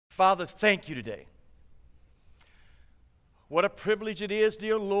Father, thank you today. What a privilege it is,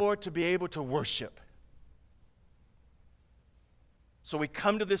 dear Lord, to be able to worship. So we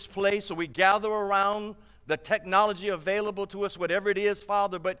come to this place, so we gather around the technology available to us, whatever it is,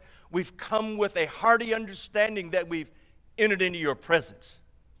 Father, but we've come with a hearty understanding that we've entered into your presence.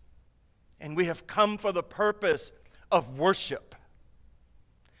 And we have come for the purpose of worship.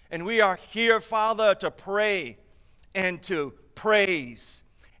 And we are here, Father, to pray and to praise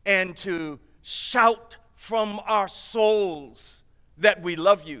and to shout from our souls that we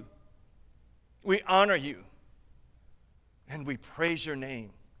love you, we honor you, and we praise your name.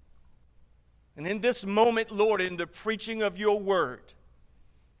 And in this moment, Lord, in the preaching of your word,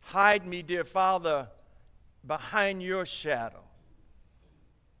 hide me, dear Father, behind your shadow.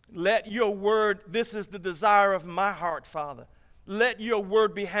 Let your word, this is the desire of my heart, Father, let your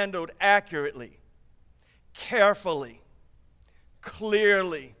word be handled accurately, carefully,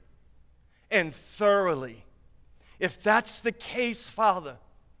 clearly, and thoroughly. If that's the case, Father,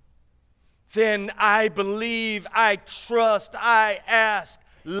 then I believe, I trust, I ask,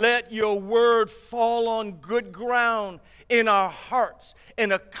 let your word fall on good ground in our hearts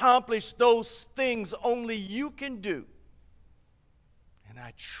and accomplish those things only you can do. And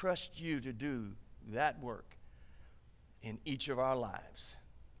I trust you to do that work in each of our lives.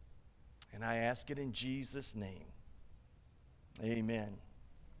 And I ask it in Jesus' name. Amen.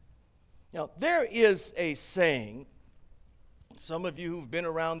 Now, there is a saying, some of you who've been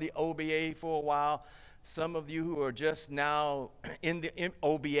around the OBA for a while, some of you who are just now in the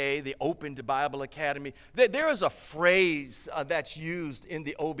OBA, the Open to Bible Academy, there is a phrase that's used in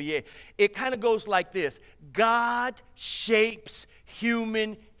the OBA. It kind of goes like this: God shapes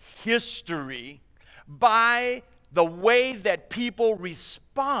human history by the way that people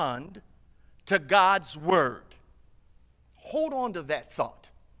respond to God's word. Hold on to that thought.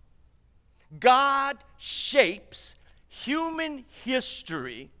 God shapes human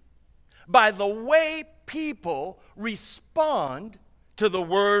history by the way people respond to the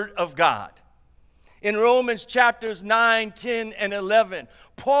Word of God. In Romans chapters 9, 10, and 11,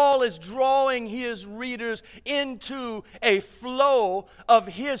 Paul is drawing his readers into a flow of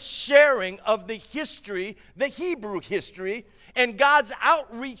his sharing of the history, the Hebrew history, and God's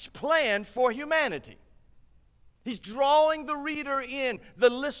outreach plan for humanity. He's drawing the reader in, the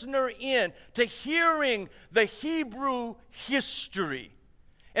listener in, to hearing the Hebrew history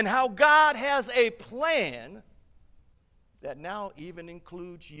and how God has a plan that now even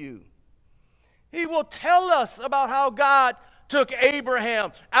includes you. He will tell us about how God took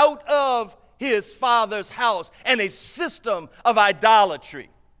Abraham out of his father's house and a system of idolatry.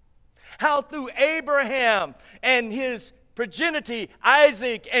 How through Abraham and his progeny,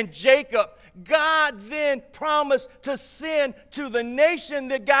 Isaac and Jacob, God then promised to send to the nation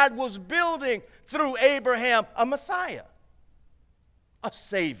that God was building through Abraham a Messiah, a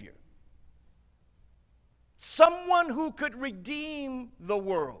Savior, someone who could redeem the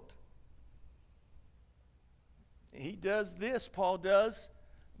world. He does this, Paul does,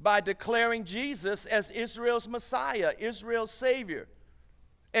 by declaring Jesus as Israel's Messiah, Israel's Savior.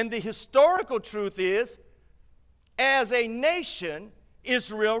 And the historical truth is, as a nation,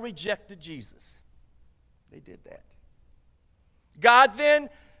 Israel rejected Jesus. They did that. God then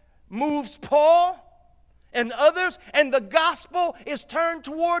moves Paul and others, and the gospel is turned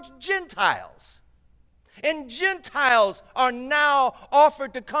towards Gentiles. And Gentiles are now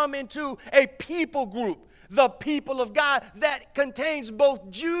offered to come into a people group, the people of God, that contains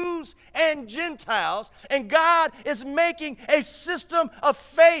both Jews and Gentiles. And God is making a system of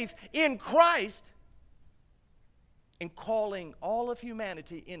faith in Christ and calling all of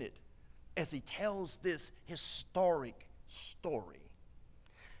humanity in it as he tells this historic story.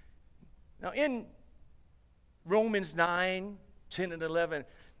 Now, in Romans 9, 10, and 11,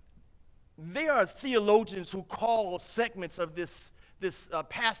 there are theologians who call segments of this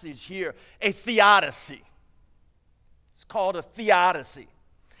passage here a theodicy. It's called a theodicy.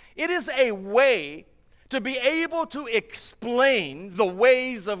 It is a way to be able to explain the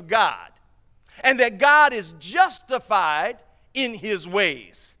ways of God, and that God is justified in his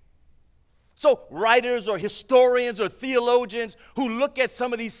ways. So writers or historians or theologians who look at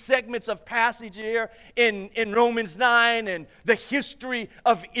some of these segments of passage here in Romans 9 and the history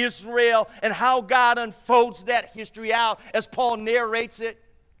of Israel and how God unfolds that history out as Paul narrates it,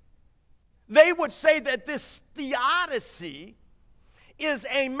 they would say that this theodicy is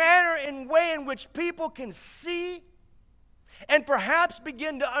a manner and way in which people can see and perhaps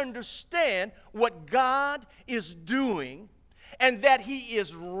begin to understand what God is doing and that he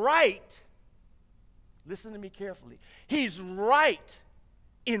is right. Listen to me carefully. He's right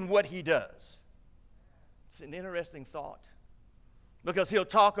in what he does. It's an interesting thought, because he'll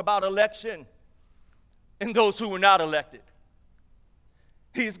talk about election and those who were not elected.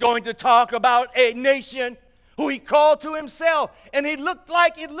 He's going to talk about a nation who he called to himself, and it looked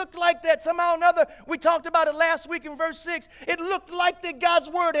like that somehow or another. We talked about it last week in verse 6. It looked like that God's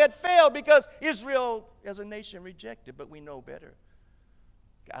word had failed because Israel as a nation rejected, but we know better.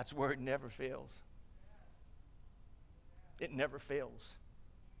 God's word never fails. It never fails.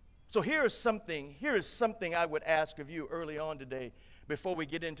 So here is something I would ask of you early on today before we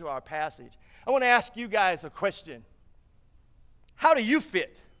get into our passage. I want to ask you guys a question. How do you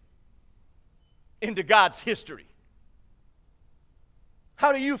fit into God's history?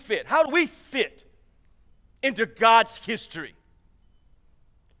 How do you fit? How do we fit into God's history?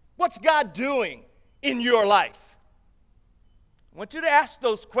 What's God doing in your life? I want you to ask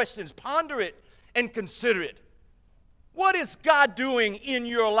those questions, ponder it, and consider it. What is God doing in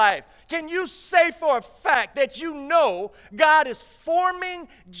your life? Can you say for a fact that you know God is forming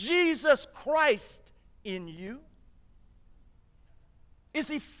Jesus Christ in you? Is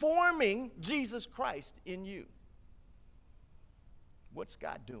he forming Jesus Christ in you? What's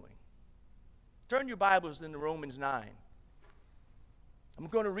God doing? Turn your Bibles into Romans 9. I'm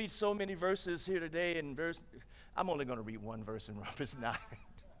going to read so many verses here today. I'm only going to read one verse in Romans 9.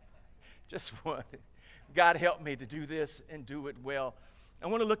 Just one. God help me to do this and do it well. I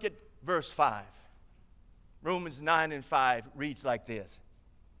want to look at verse 5. Romans 9 and 5 reads like this.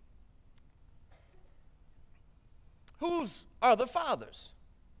 Whose are the fathers?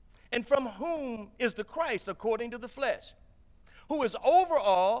 And from whom is the Christ according to the flesh? Who is over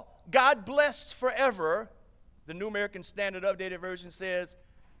all, God blessed forever. The New American Standard Updated Version says,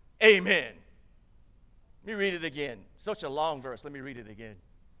 Amen. Let me read it again. Such a long verse. Let me read it again.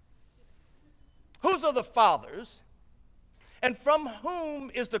 Whose are the fathers? And from whom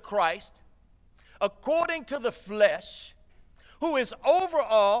is the Christ according to the flesh? Who is over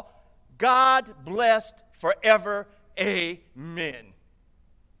all, God blessed forever. Amen.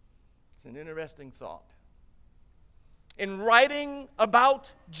 It's an interesting thought. In writing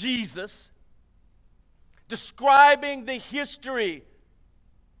about Jesus, describing the history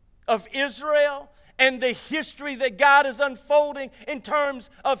of Israel and the history that God is unfolding in terms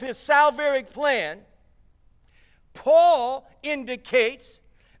of his salvific plan, Paul indicates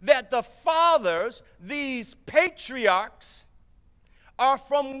that the fathers, these patriarchs, are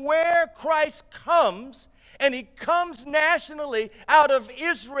from where Christ comes. And he comes nationally out of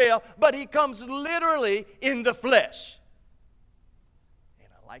Israel, but he comes literally in the flesh. And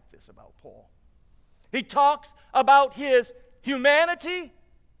I like this about Paul. He talks about his humanity,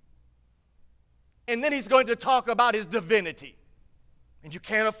 and then he's going to talk about his divinity. And you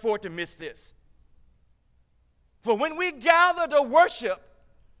can't afford to miss this. For when we gather to worship,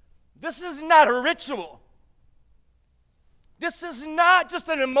 this is not a ritual. This is not just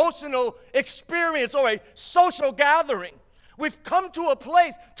an emotional experience or a social gathering. We've come to a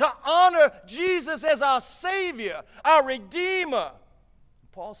place to honor Jesus as our Savior, our Redeemer.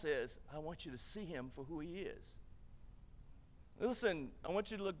 Paul says, I want you to see him for who he is. Listen, I want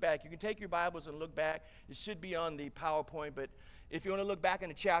you to look back. You can take your Bibles and look back. It should be on the PowerPoint, but if you want to look back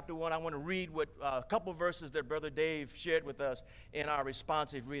into chapter 1, I want to read a couple verses that Brother Dave shared with us in our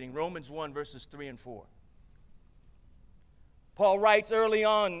responsive reading. Romans 1, verses 3 and 4. Paul writes early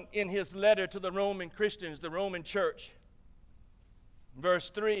on in his letter to the Roman Christians, the Roman church, verse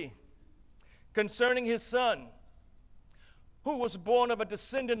 3, concerning his son, who was born of a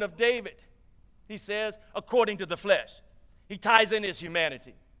descendant of David, he says, according to the flesh. He ties in his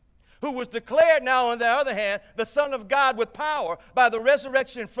humanity. Who was declared now, on the other hand, the Son of God with power by the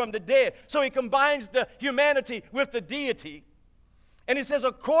resurrection from the dead. So he combines the humanity with the deity. And he says,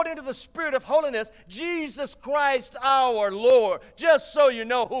 according to the Spirit of holiness, Jesus Christ our Lord. Just so you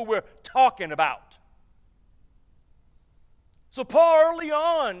know who we're talking about. So Paul early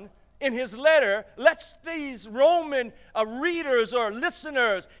on in his letter lets these Roman readers or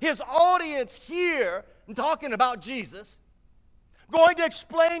listeners, his audience hear and talking about Jesus. Going to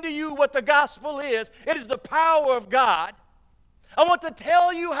explain to you what the gospel is. It is the power of God. I want to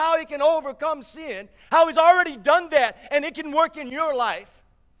tell you how he can overcome sin, how he's already done that, and it can work in your life.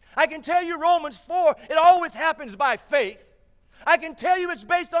 I can tell you Romans 4, it always happens by faith. I can tell you it's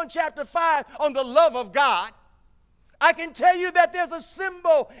based on chapter 5 on the love of God. I can tell you that there's a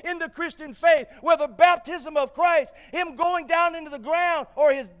symbol in the Christian faith where the baptism of Christ, him going down into the ground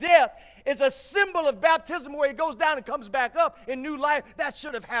or his death, is a symbol of baptism where he goes down and comes back up in new life. That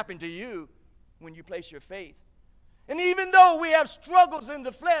should have happened to you when you place your faith. And even though we have struggles in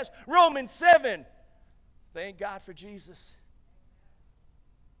the flesh, Romans 7, thank God for Jesus.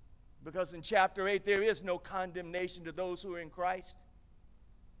 Because in chapter 8, there is no condemnation to those who are in Christ.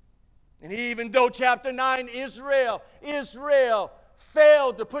 And even though chapter 9, Israel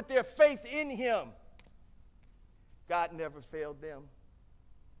failed to put their faith in him, God never failed them.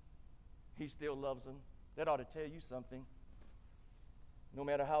 He still loves them. That ought to tell you something. No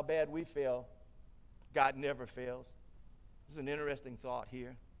matter how bad we fail, God never fails. This is an interesting thought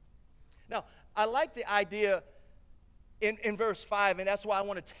here. Now, I like the idea in verse 5, and that's why I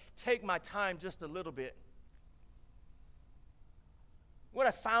want to take my time just a little bit. What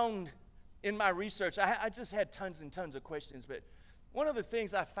I found in my research, I just had tons and tons of questions, but one of the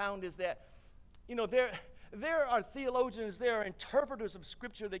things I found is that, there are theologians, there are interpreters of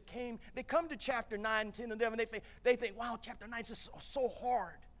Scripture they come to chapter 9, 10, and 11, and they think, wow, chapter 9 is just so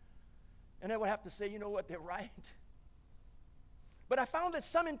hard. And I would have to say, you know what, they're right. But I found that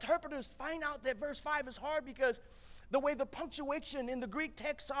some interpreters find out that verse 5 is hard because the way the punctuation in the Greek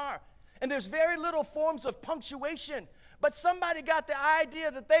texts are, and there's very little forms of punctuation, but somebody got the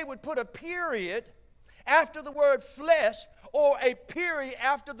idea that they would put a period after the word flesh or a period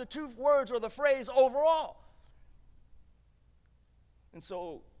after the two words or the phrase overall. And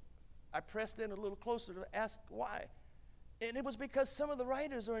so I pressed in a little closer to ask why. And it was because some of the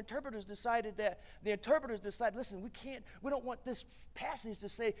writers or interpreters decided listen, we don't want this passage to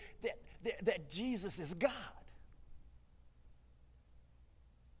say that Jesus is God.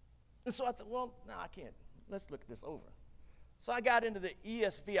 And so I thought, well, no, I can't. Let's look this over. So I got into the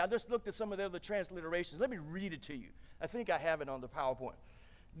ESV. I just looked at some of the other transliterations. Let me read it to you. I think I have it on the PowerPoint.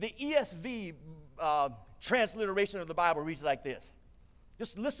 The ESV transliteration of the Bible reads like this.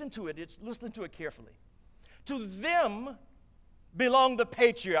 Just listen to it. Listen to it carefully. To them belong the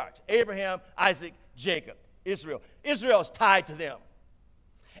patriarchs, Abraham, Isaac, Jacob, Israel. Israel is tied to them.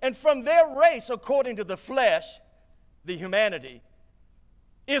 And from their race, according to the flesh, the humanity,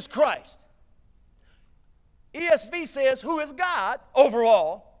 is Christ. ESV says, who is God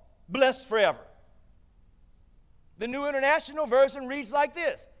overall, blessed forever. The New International Version reads like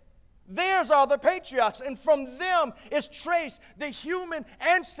this. Theirs are the patriarchs, and from them is traced the human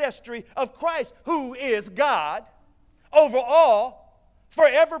ancestry of Christ, who is God, over all,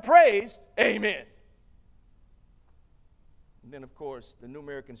 forever praised. Amen. And then, of course, the New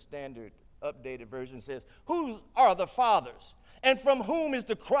American Standard Updated Version says, whose are the fathers, and from whom is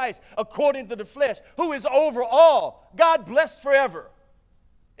the Christ, according to the flesh, who is over all, God blessed forever.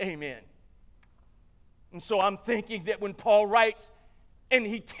 Amen. And so I'm thinking that when Paul writes, and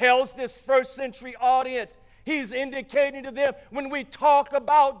he tells this first century audience, he's indicating to them, when we talk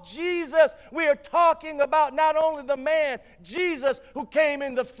about Jesus, we are talking about not only the man, Jesus, who came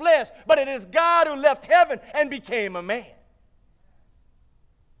in the flesh, but it is God who left heaven and became a man.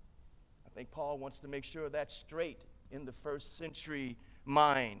 I think Paul wants to make sure that's straight in the first century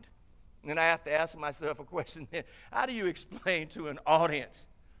mind. And I have to ask myself a question then. How do you explain to an audience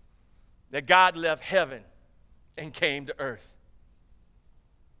that God left heaven and came to earth?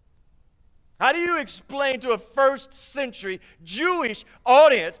 How do you explain to a first century Jewish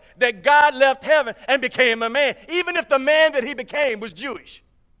audience that God left heaven and became a man, even if the man that he became was Jewish?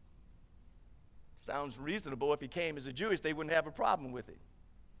 Sounds reasonable. If he came as a Jewish, they wouldn't have a problem with it.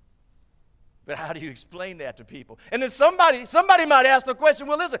 But how do you explain that to people? And then somebody might ask the question,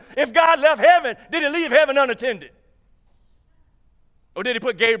 well, listen, if God left heaven, did he leave heaven unattended? Or did he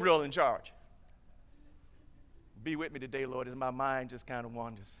put Gabriel in charge? Be with me today, Lord, as my mind just kind of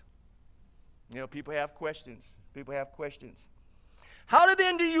wanders. People have questions. People have questions. How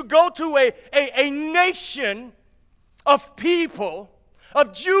then do you go to a nation of people,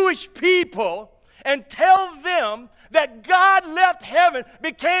 of Jewish people, and tell them that God left heaven,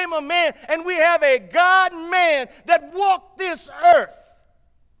 became a man, and we have a God-man that walked this earth,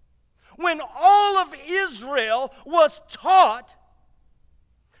 when all of Israel was taught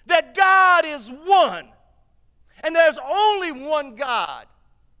that God is one, and there's only one God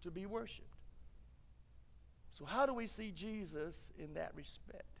to be worshipped? So how do we see Jesus in that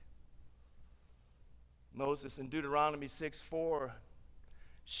respect? Moses in Deuteronomy 6:4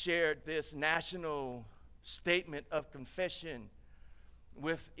 shared this national statement of confession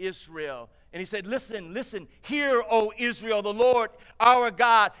with Israel. And he said, listen, hear, O Israel, the Lord our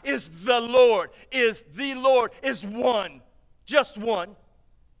God is the Lord, is one, just one.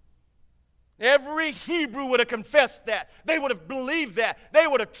 Every Hebrew would have confessed that. They would have believed that. They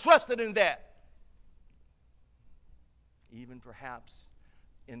would have trusted in that. Even perhaps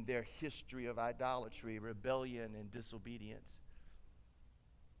in their history of idolatry, rebellion, and disobedience,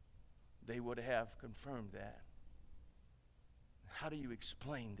 they would have confirmed that. How do you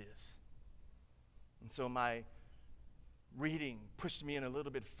explain this? And so my reading pushed me in a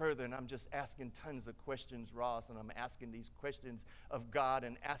little bit further, and I'm just asking tons of questions, Ross, and I'm asking these questions of God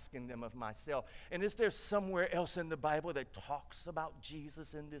and asking them of myself. And is there somewhere else in the Bible that talks about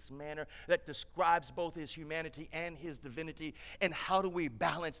Jesus in this manner, that describes both his humanity and his divinity? And how do we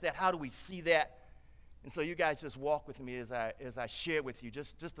balance that? How do we see that? And so you guys just walk with me as I share with you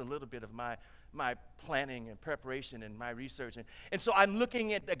just a little bit of my planning and preparation and my research. And so I'm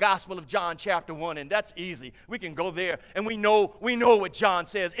looking at the Gospel of John chapter 1, and that's easy. We can go there, and we know what John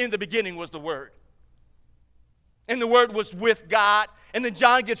says. In the beginning was the Word. And the Word was with God. And then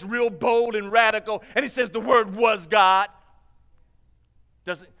John gets real bold and radical, and he says the Word was God.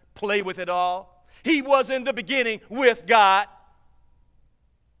 Doesn't play with it all. He was in the beginning with God.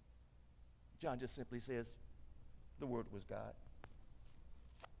 John just simply says the Word was God.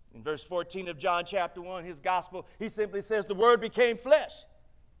 In verse 14 of John chapter 1, his gospel, he simply says the Word became flesh.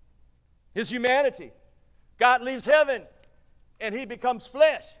 His humanity. God leaves heaven and he becomes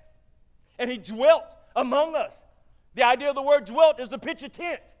flesh. And he dwelt among us. The idea of the word dwelt is to pitch a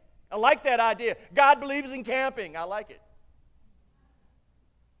tent. I like that idea. God believes in camping. I like it.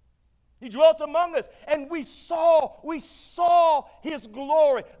 He dwelt among us, and we saw his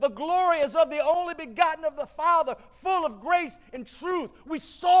glory. The glory is of the only begotten of the Father, full of grace and truth. We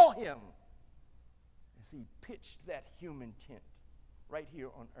saw him as he pitched that human tent right here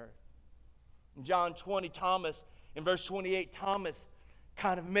on earth. In John 20, Thomas, in verse 28, Thomas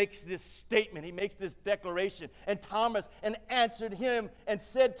kind of makes this statement. He makes this declaration. And Thomas answered him and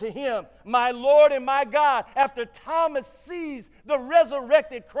said to him, "My Lord and my God," after Thomas sees the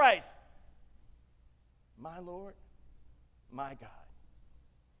resurrected Christ. My Lord, my God.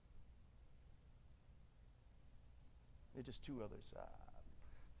 There's just two others.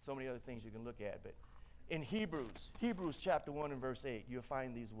 So many other things you can look at. But in Hebrews chapter 1 and verse 8, you'll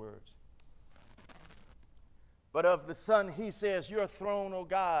find these words. But of the Son, he says, "Your throne, O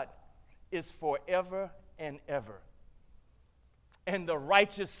God, is forever and ever. And the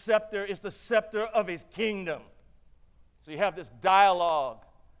righteous scepter is the scepter of his kingdom." So you have this dialogue,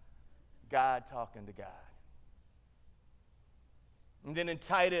 God talking to God. And then in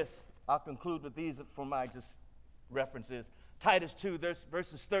Titus, I'll conclude with these for my just references. Titus 2, there's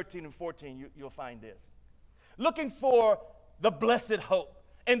verses 13 and 14, you'll find this. Looking for the blessed hope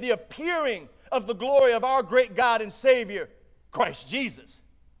and the appearing of the glory of our great God and Savior, Christ Jesus.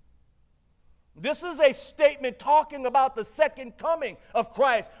 This is a statement talking about the second coming of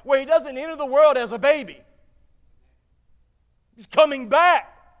Christ, where he doesn't enter the world as a baby. He's coming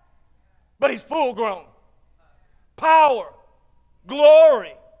back, but he's full grown. Power,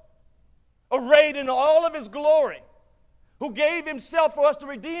 glory, arrayed in all of his glory, who gave himself for us to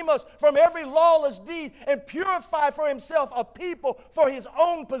redeem us from every lawless deed and purify for himself a people for his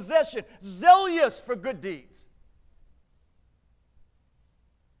own possession, zealous for good deeds.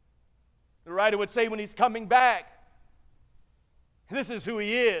 The writer would say when he's coming back, this is who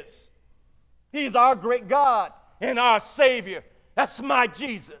he is. He's our great God and our Savior. That's my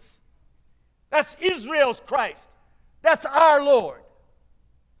Jesus. That's Israel's Christ. That's our Lord.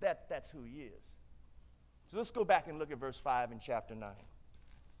 That's who he is. So let's go back and look at verse 5 in chapter 9.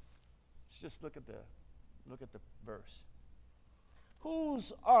 Let's just look at the verse.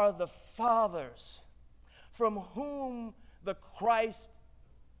 Whose are the fathers from whom the Christ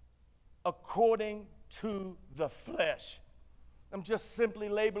according to the flesh? I'm just simply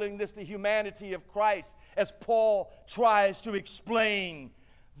labeling this the humanity of Christ as Paul tries to explain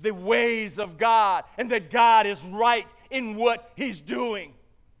the ways of God and that God is right in what he's doing.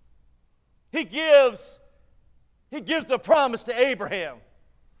 He gives the promise to Abraham.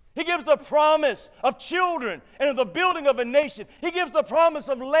 He gives the promise of children and of the building of a nation. He gives the promise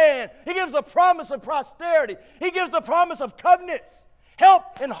of land. He gives the promise of prosperity. He gives the promise of covenants,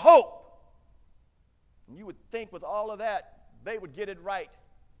 help, and hope. And you would think with all of that, they would get it right.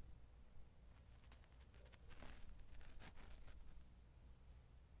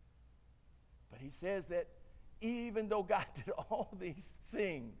 But he says that even though God did all these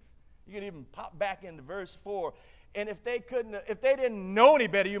things, you can even pop back into verse 4, and if they didn't know any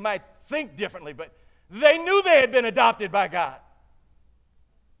better, you might think differently, but they knew they had been adopted by God.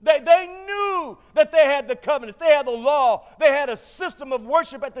 They knew that they had the covenants, they had the law, they had a system of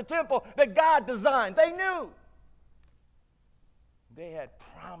worship at the temple that God designed. They knew. They had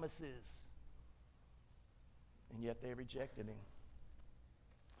promises, and yet they rejected him.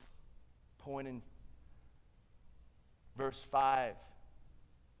 Point in verse 5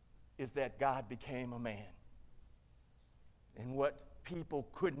 is that God became a man. And what people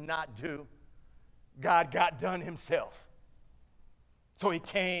could not do, God got done himself. So he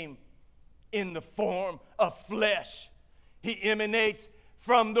came in the form of flesh. He emanates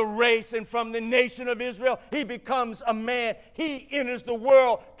from the race and from the nation of Israel. He becomes a man. He enters the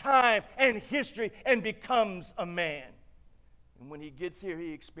world, time, and history and becomes a man. And when he gets here,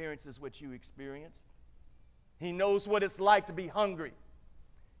 he experiences what you experience. He knows what it's like to be hungry.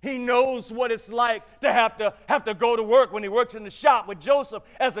 He knows what it's like to have to go to work when he works in the shop with Joseph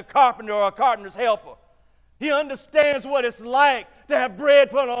as a carpenter or a carpenter's helper. He understands what it's like to have bread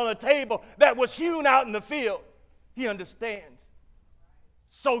put on a table that was hewn out in the field. He understands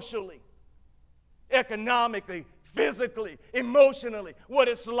socially, economically, physically, emotionally what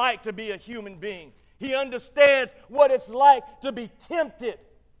it's like to be a human being. He understands what it's like to be tempted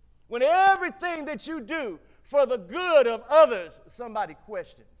when everything that you do for the good of others, somebody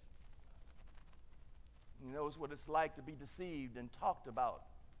questions. He knows what it's like to be deceived and talked about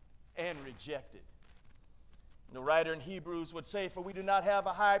and rejected. The writer in Hebrews would say, for we do not have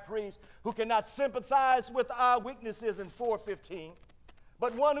a high priest who cannot sympathize with our weaknesses in 4:15,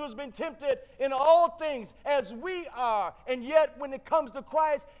 but one who's been tempted in all things as we are. And yet when it comes to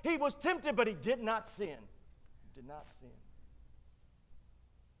Christ, he was tempted, but he did not sin. He did not sin.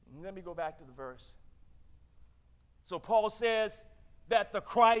 And let me go back to the verse. So Paul says that the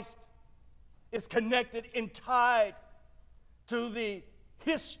Christ is connected and tied to the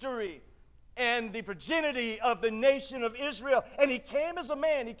history and the progeny of the nation of Israel. And he came as a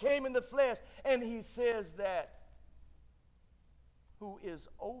man. He came in the flesh. And he says that who is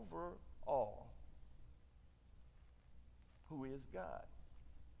over all, who is God.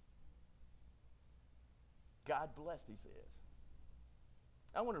 God blessed, he says.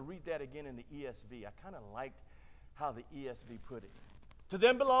 I want to read that again in the ESV. I kind of liked how the ESV put it. To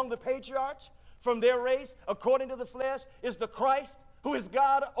them belong the patriarchs. From their race, according to the flesh, is the Christ, who is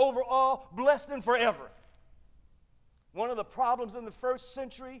God over all, blessed and forever. One of the problems in the first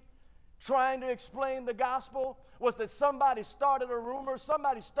century trying to explain the gospel was that somebody started a rumor,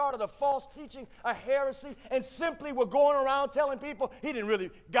 somebody started a false teaching, a heresy, and simply were going around telling people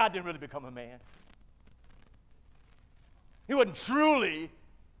God didn't really become a man. He wasn't truly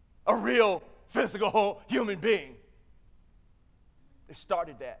a real physical human being. They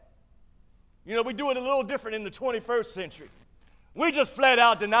started that. You know, we do it a little different in the 21st century. We just flat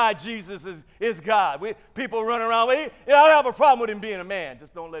out deny Jesus is God. People run around, I don't have a problem with him being a man.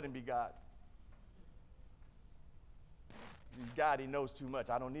 Just don't let him be God. He's God, he knows too much.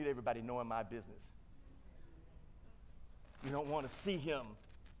 I don't need everybody knowing my business. You don't want to see him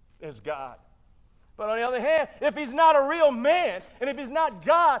as God. But on the other hand, if he's not a real man, and if he's not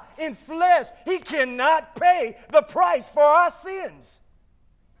God in flesh, he cannot pay the price for our sins.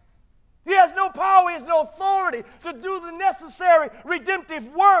 He has no power, he has no authority to do the necessary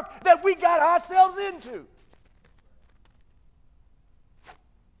redemptive work that we got ourselves into.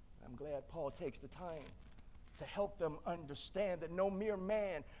 I'm glad Paul takes the time to help them understand that no mere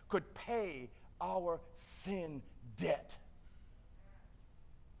man could pay our sin debt.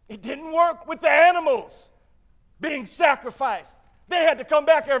 It didn't work with the animals being sacrificed. They had to come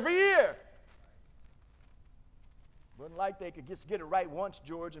back every year. Wasn't like they could just get it right once,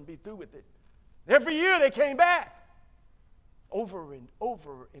 George, and be through with it. Every year they came back. Over and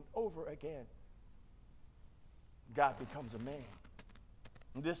over and over again. God becomes a man.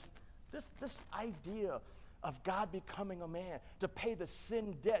 This idea of God becoming a man to pay the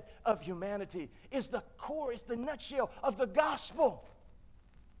sin debt of humanity is the core, it's the nutshell of the gospel.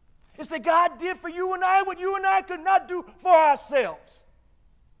 It's that God did for you and I what you and I could not do for ourselves.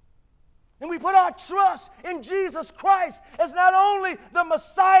 And we put our trust in Jesus Christ as not only the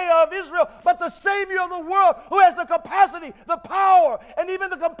Messiah of Israel, but the Savior of the world who has the capacity, the power, and even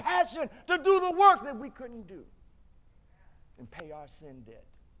the compassion to do the work that we couldn't do and pay our sin debt.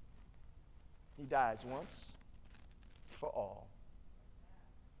 He dies once for all,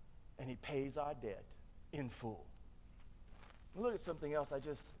 and he pays our debt in full. Look at something else.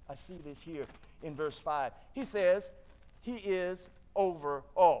 I see this here in verse 5. He says, he is over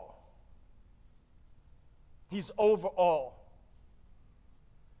all. He's over all.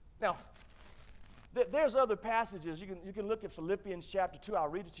 Now, there's other passages. You can look at Philippians chapter 2. I'll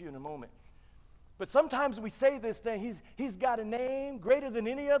read it to you in a moment. But sometimes we say this thing, he's got a name greater than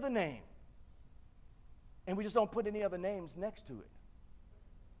any other name. And we just don't put any other names next to it.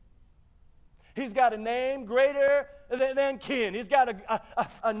 He's got a name greater than Ken. He's got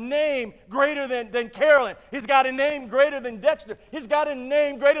a name greater than Carolyn. He's got a name greater than Dexter. He's got a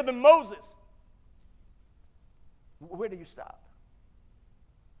name greater than Moses. Where do you stop?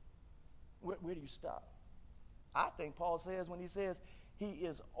 Where do you stop? I think Paul says when he says he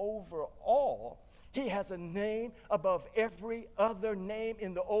is over all, he has a name above every other name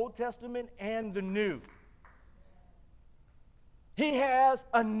in the Old Testament and the New. He has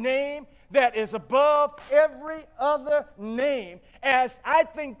a name that is above every other name, as I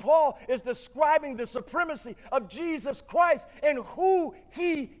think Paul is describing the supremacy of Jesus Christ and who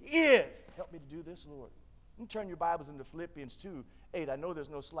he is. Help me to do this, Lord. You turn your Bibles into Philippians 2:8. I know there's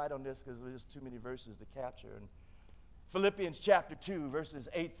no slide on this because there's just too many verses to capture. And Philippians chapter 2, verses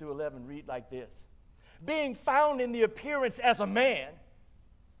 8 through 11 read like this. Being found in the appearance as a man,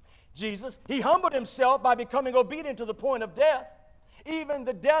 Jesus, he humbled himself by becoming obedient to the point of death, even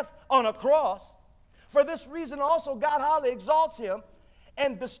the death on a cross. For this reason also God highly exalts him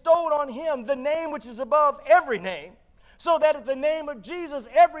and bestowed on him the name which is above every name, so that at the name of Jesus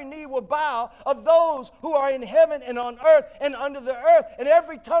every knee will bow, of those who are in heaven and on earth and under the earth, and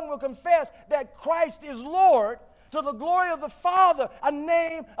every tongue will confess that Christ is Lord, to the glory of the Father, a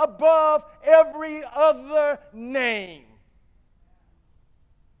name above every other name.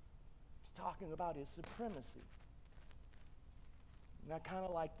 He's talking about his supremacy. And I kind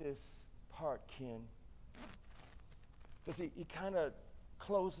of like this part, Ken, because he kind of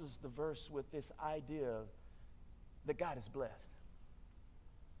closes the verse with this idea that God is blessed.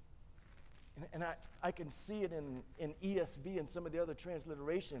 And I can see it in ESV and some of the other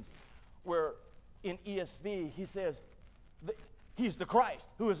transliterations, where in ESV he says he's the Christ,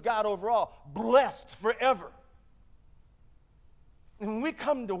 who is God over all, blessed forever. And when we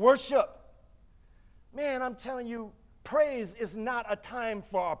come to worship, man, I'm telling you, praise is not a time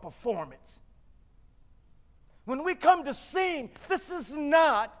for our performance. When we come to sing, this is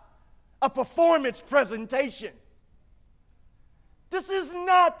not a performance presentation. This is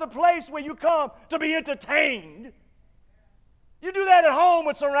not the place where you come to be entertained. You do that at home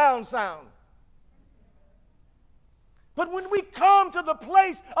with surround sound. But when we come to the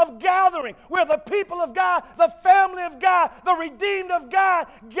place of gathering, where the people of God, the family of God, the redeemed of God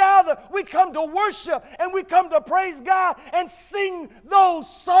gather, we come to worship and we come to praise God and sing those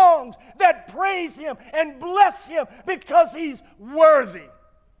songs that praise him and bless him because he's worthy.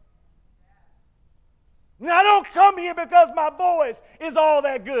 Now, I don't come here because my voice is all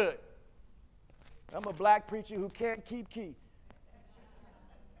that good. I'm a black preacher who can't keep key.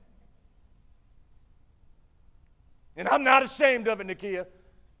 And I'm not ashamed of it, Nakia.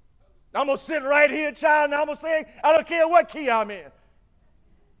 I'm going to sit right here, child, and I'm going to sing. I don't care what key I'm in.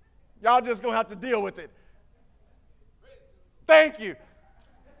 Y'all just going to have to deal with it. Thank you.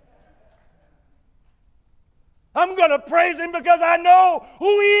 I'm going to praise him because I know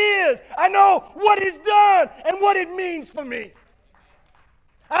who he is. I know what he's done and what it means for me.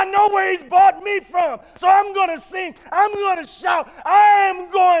 I know where he's brought me from. So I'm going to sing. I'm going to shout. I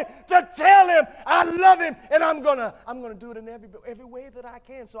am going to tell him I love him. And I'm going to do it in every way that I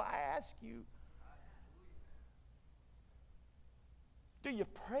can. So I ask you, do you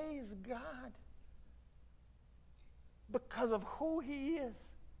praise God because of who he is?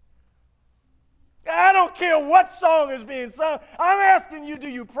 I don't care what song is being sung. I'm asking you, do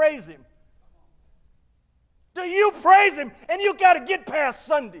you praise him? Do you praise him? And you got to get past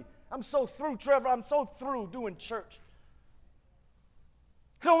Sunday. I'm so through, Trevor. I'm so through doing church.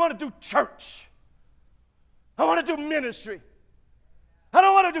 I don't want to do church. I want to do ministry. I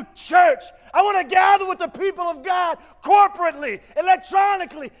don't want to do church. I want to gather with the people of God corporately,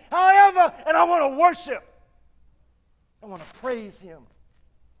 electronically, however, and I want to worship. I want to praise him.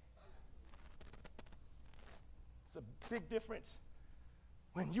 It's a big difference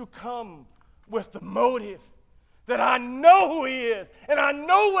when you come with the motive that I know who he is and I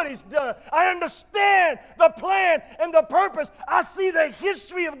know what he's done. I understand the plan and the purpose. I see the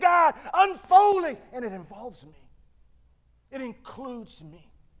history of God unfolding, and it involves me. It includes me.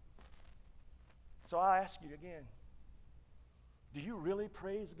 So I ask you again, do you really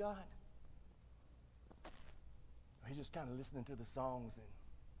praise God? Or are you just kind of listening to the songs and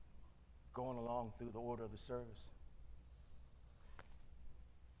going along through the order of the service?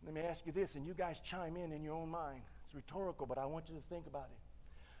 Let me ask you this, and you guys chime in your own mind. It's rhetorical, but I want you to think about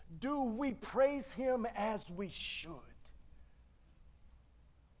it. Do we praise him as we should?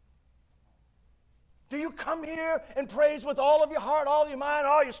 Do you come here and praise with all of your heart, all your mind,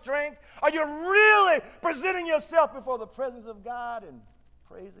 all your strength? Are you really presenting yourself before the presence of God and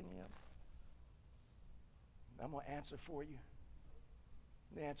praising him? I'm going to answer for you.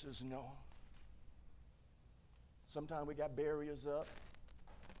 The answer is no. Sometimes we got barriers up.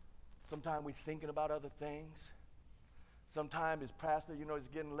 Sometimes we're thinking about other things. Sometimes as pastor, it's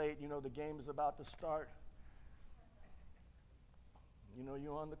getting late. The game is about to start.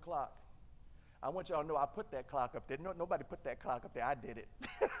 You're on the clock. I want y'all to know I put that clock up there. No, nobody put that clock up there. I did it.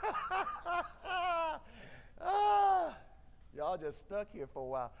 Y'all just stuck here for a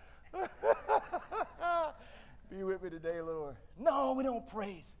while. Be with me today, Lord. No, we don't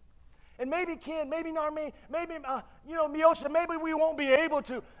praise. And maybe Ken, maybe Narmeen, maybe, Miosha, maybe we won't be able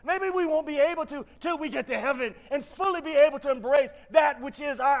to. Maybe we won't be able to till we get to heaven and fully be able to embrace that which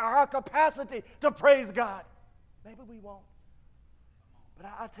is our capacity to praise God. Maybe we won't.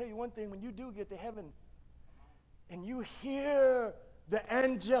 But I'll tell you one thing, when you do get to heaven and you hear the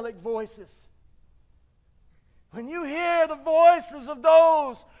angelic voices, when you hear the voices of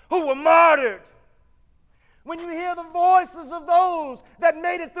those who were martyred, when you hear the voices of those that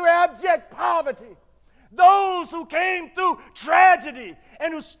made it through abject poverty, those who came through tragedy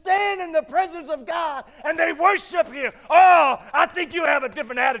and who stand in the presence of God and they worship Him, oh, I think you have a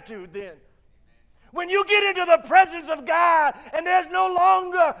different attitude then. When you get into the presence of God and there's no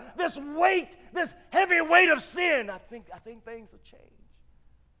longer this weight, this heavy weight of sin, I think things will change.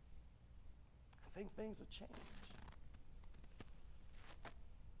 I think things will change.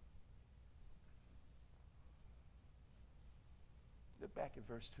 Look back at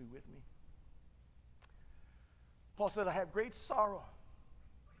verse 2 with me. Paul said, I have great sorrow,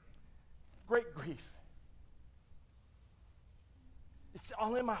 great grief. It's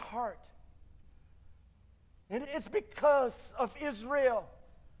all in my heart. And it's because of Israel.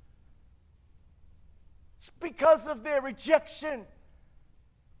 It's because of their rejection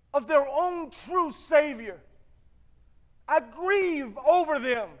of their own true Savior. I grieve over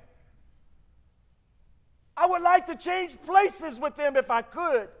them. I would like to change places with them if I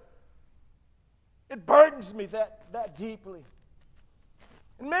could. It burdens me that deeply.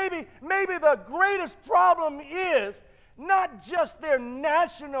 And maybe the greatest problem is not just their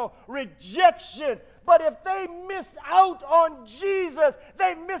national rejection, but if they missed out on Jesus,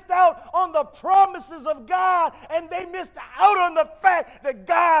 they missed out on the promises of God, and they missed out on the fact that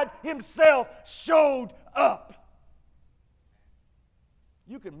God Himself showed up.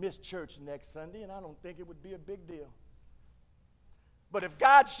 You can miss church next Sunday, and I don't think it would be a big deal. But if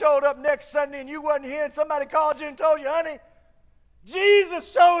God showed up next Sunday and you wasn't here and somebody called you and told you, honey,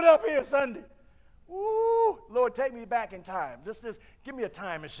 Jesus showed up here Sunday. Ooh, Lord, take me back in time. Just give me a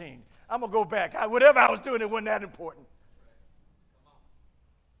time machine. I'm going to go back. Whatever I was doing, it wasn't that important.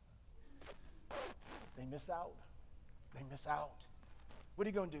 They miss out. They miss out. What are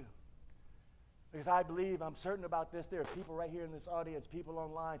you going to do? Because I believe, I'm certain about this, there are people right here in this audience, people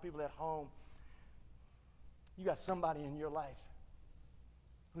online, people at home. You got somebody in your life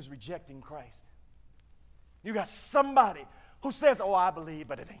who's rejecting Christ. You got somebody who says, oh, I believe,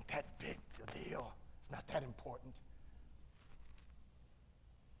 but it ain't that big a deal. It's not that important.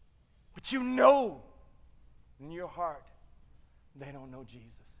 But you know in your heart they don't know Jesus.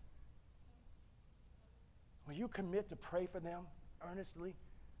 Will you commit to pray for them earnestly?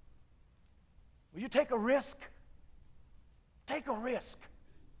 Will you take a risk? Take a risk.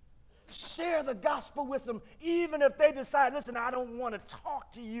 Share the gospel with them, even if they decide, listen, I don't want to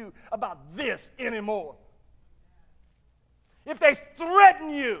talk to you about this anymore. If they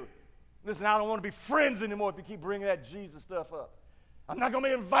threaten you, listen, I don't want to be friends anymore if you keep bringing that Jesus stuff up. I'm not going to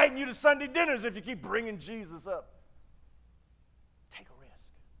be inviting you to Sunday dinners if you keep bringing Jesus up. Take a risk.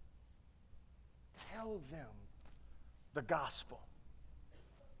 Tell them the gospel.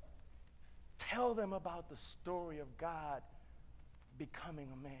 Tell them about the story of God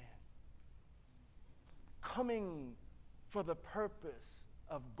becoming a man. Coming for the purpose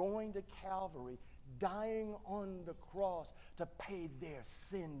of going to Calvary, dying on the cross to pay their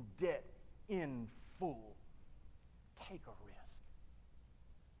sin debt in full. Take a risk.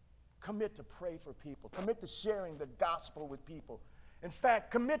 Commit to pray for people. Commit to sharing the gospel with people. In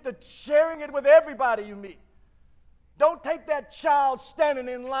fact, commit to sharing it with everybody you meet. Don't take that child standing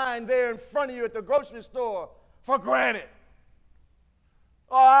in line there in front of you at the grocery store for granted.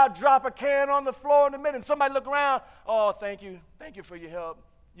 Oh, I'll drop a can on the floor in a minute. Somebody look around. Oh, thank you. Thank you for your help.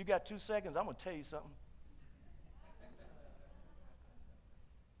 You got 2 seconds. I'm going to tell you something.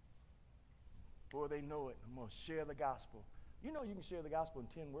 Before they know it, I'm going to share the gospel. You know you can share the gospel in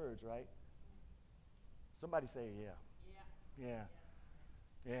 10 words, right? Somebody say, yeah. Yeah.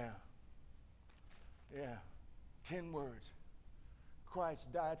 Yeah. Yeah. 10 words.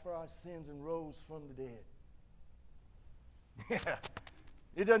 Christ died for our sins and rose from the dead. Yeah.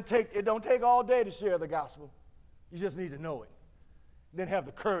 It don't take all day to share the gospel. You just need to know it. Then have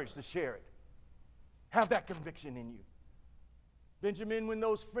the courage to share it. Have that conviction in you. Benjamin, when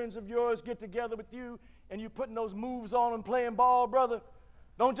those friends of yours get together with you and you're putting those moves on and playing ball, brother,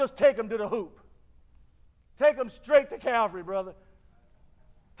 don't just take them to the hoop. Take them straight to Calvary, brother.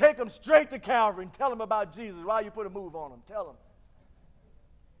 Take them straight to Calvary and tell them about Jesus while you put a move on them. Tell them.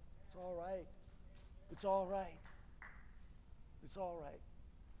 It's all right. It's all right. It's all right.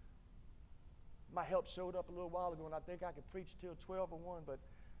 My help showed up a little while ago, and I think I could preach till 12 or 1, but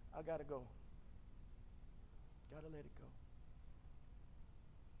I got to go. Got to let it go.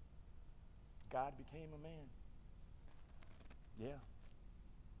 God became a man. Yeah.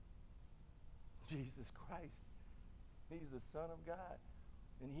 Jesus Christ. He's the Son of God.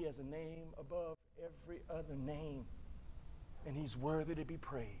 And he has a name above every other name. And he's worthy to be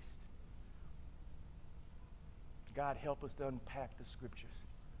praised. God, help us to unpack the scriptures,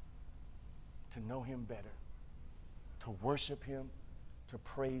 to know him better, to worship him, to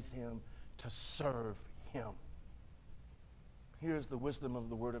praise him, to serve him. Here's the wisdom of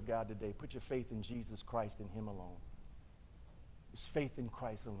the Word of God today. Put your faith in Jesus Christ and him alone. It's faith in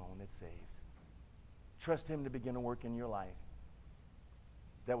Christ alone that saves. Trust him to begin a work in your life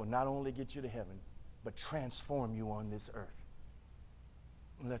that will not only get you to heaven, but transform you on this earth.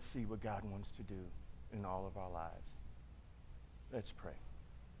 Let's see what God wants to do in all of our lives. Let's pray.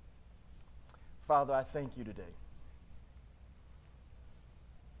 Father, I thank you today.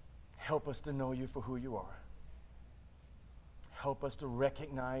 Help us to know you for who you are. Help us to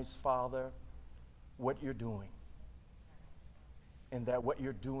recognize, Father, what you're doing. And that what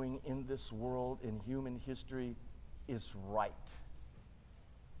you're doing in this world, in human history, is right.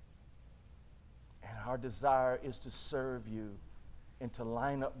 And our desire is to serve you and to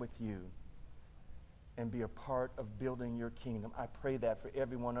line up with you and be a part of building your kingdom. I pray that for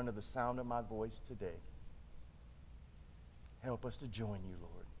everyone under the sound of my voice today. Help us to join you,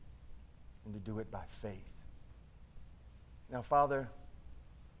 Lord, and to do it by faith. Now, Father,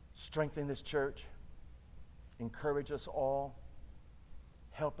 strengthen this church. Encourage us all.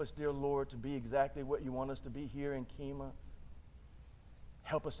 Help us, dear Lord, to be exactly what you want us to be here in Kemah.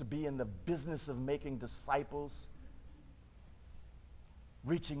 Help us to be in the business of making disciples,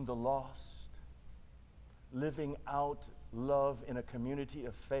 reaching the lost, living out love in a community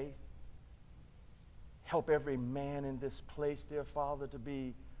of faith. Help every man in this place, dear Father, to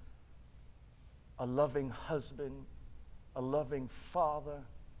be a loving husband, a loving father,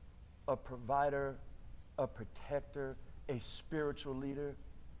 a provider, a protector, a spiritual leader.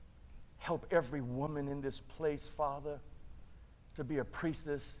 Help every woman in this place, Father, to be a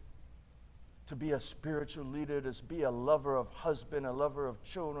priestess, to be a spiritual leader, to be a lover of husband, a lover of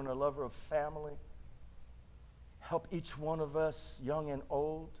children, a lover of family. Help each one of us, young and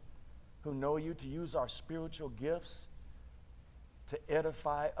old, who know you, to use our spiritual gifts to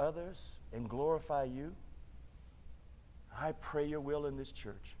edify others and glorify you. I pray your will in this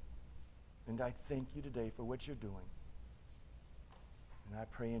church. And I thank you today for what you're doing. And I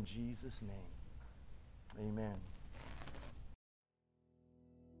pray in Jesus' name. Amen.